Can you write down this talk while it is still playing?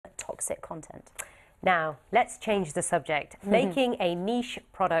toxic content. Now, let's change the subject. Making a niche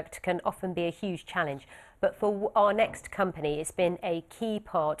product can often be a huge challenge, but for our next company, it's been a key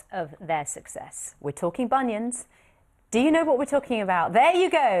part of their success. We're talking bunions. Do you know what we're talking about? There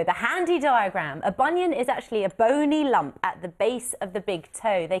you go, the handy diagram. A bunion is actually a bony lump at the base of the big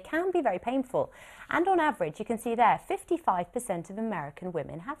toe. They can be very painful. And on average, you can see there, 55% of American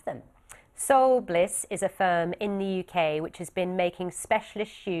women have them. Soul Bliss is a firm in the UK which has been making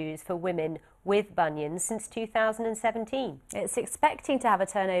specialist shoes for women with bunions since 2017. It's expecting to have a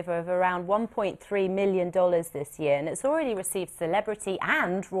turnover of around $1.3 million this year, and it's already received celebrity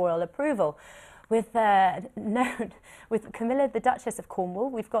and royal approval. With Camilla, the Duchess of Cornwall,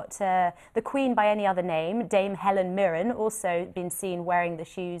 we've got the Queen by any other name, Dame Helen Mirren, also been seen wearing the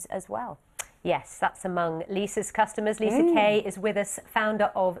shoes as well. Yes, that's among Lisa's customers. Lisa Kay is with us, founder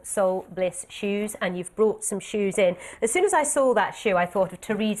of Soul Bliss Shoes, and you've brought some shoes in. As soon as I saw that shoe, I thought of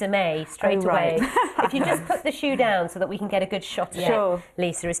Theresa May straight away. If you just put the shoe down so that we can get a good shot of it,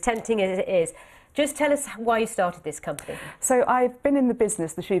 Lisa, as tempting as it is. Just tell us why you started this company. So I've been in the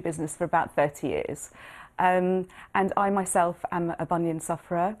business, the shoe business, for about 30 years. And I myself am a bunion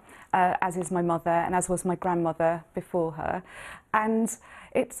sufferer, as is my mother and as was my grandmother before her. And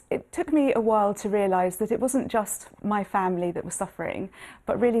it took me a while to realise that it wasn't just my family that was suffering,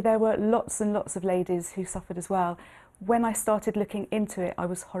 but really there were lots and lots of ladies who suffered as well. When I started looking into it, I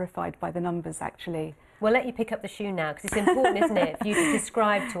was horrified by the numbers, actually. We'll let you pick up the shoe now, because it's important, isn't it, for you to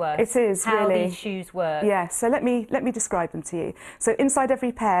describe to us how these shoes work. Yeah, so let me describe them to you. So inside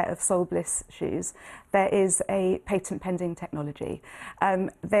every pair of Soul Bliss shoes, there is a patent-pending technology.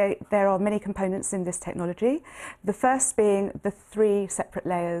 There are many components in this technology. The first being the 3 separate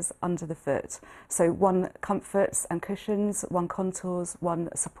layers under the foot. So one comforts and cushions, one contours, one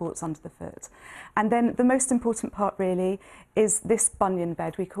supports under the foot. And then the most important part really is this bunion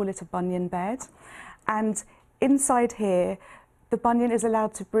bed. We call it a bunion bed. And inside here, the bunion is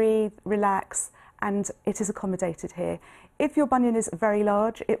allowed to breathe, relax, and it is accommodated here. If your bunion is very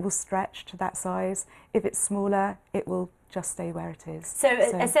large, it will stretch to that size. If it's smaller, it will just stay where it is. So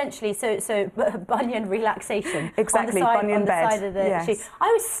essentially, bunion relaxation. Exactly, on the side of the shoe. I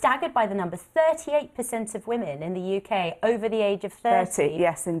was staggered by the numbers. 38% of women in the UK over the age of 30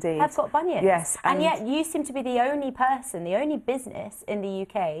 yes, indeed, have got bunions. Yes, and yet you seem to be the only person, the only business in the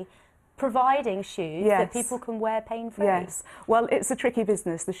UK providing shoes that people can wear pain-free. Yes, well, it's a tricky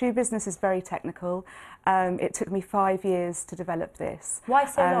business. The shoe business is very technical. It took me 5 years to develop this. Why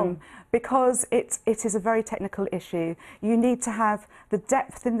so long? Because it is a very technical issue. You need to have the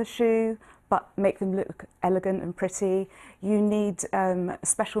depth in the shoe, but make them look elegant and pretty. You need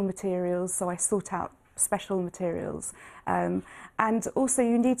special materials, so I sought out special materials. And also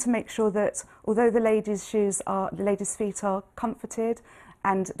you need to make sure that although the ladies' feet are comforted,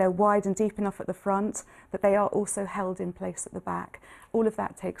 and they're wide and deep enough at the front, but they are also held in place at the back. All of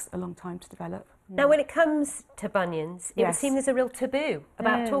that takes a long time to develop. Now, when it comes to bunions, it would seem there's a real taboo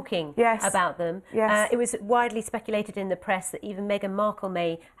about talking about them. It was widely speculated in the press that even Meghan Markle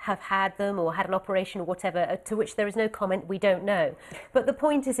may have had them or had an operation or whatever, to which there is no comment, we don't know. But the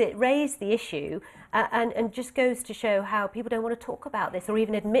point is it raised the issue and just goes to show how people don't want to talk about this or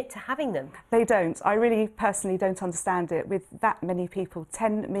even admit to having them. They don't. I really personally don't understand it. With that many people,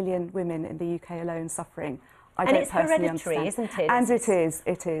 10 million women in the UK alone suffering, And it's hereditary, isn't it? And it is.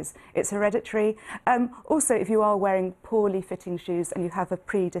 It's hereditary. Also, if you are wearing poorly fitting shoes and you have a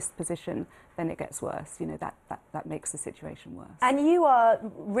predisposition, then it gets worse. You know, that makes the situation worse. And you are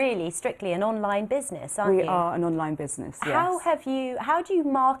really strictly an online business, aren't you? We are an online business, yes. How do you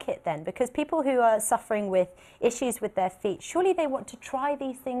market then? Because people who are suffering with issues with their feet, surely they want to try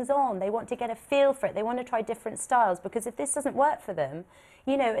these things on. They want to get a feel for it. They want to try different styles, because if this doesn't work for them,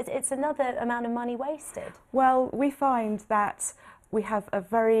 you know, it's another amount of money wasted. Well, we find that we have a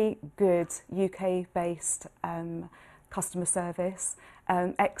very good UK-based customer service,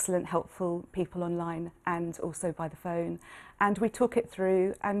 excellent, helpful people online and also by the phone. And we talk it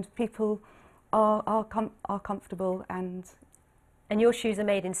through, and people are comfortable. And your shoes are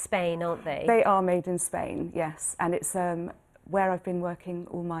made in Spain, aren't they? They are made in Spain, yes. And it's where I've been working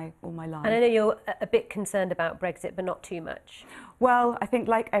all my life. And I know you're a bit concerned about Brexit, but not too much. Well, I think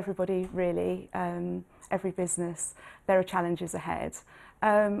like everybody, really, every business, there are challenges ahead.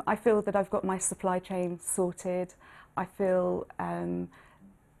 I feel that I've got my supply chain sorted. I feel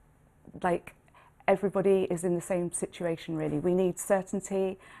like everybody is in the same situation, really. We need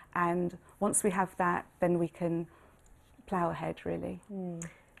certainty, and once we have that, then we can plough ahead, really.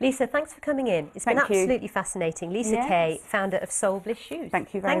 Lisa, thanks for coming in. It's been absolutely fascinating. Lisa Kay, founder of Soul Bliss Shoes.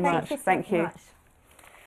 Thank you very much. Thank you so much.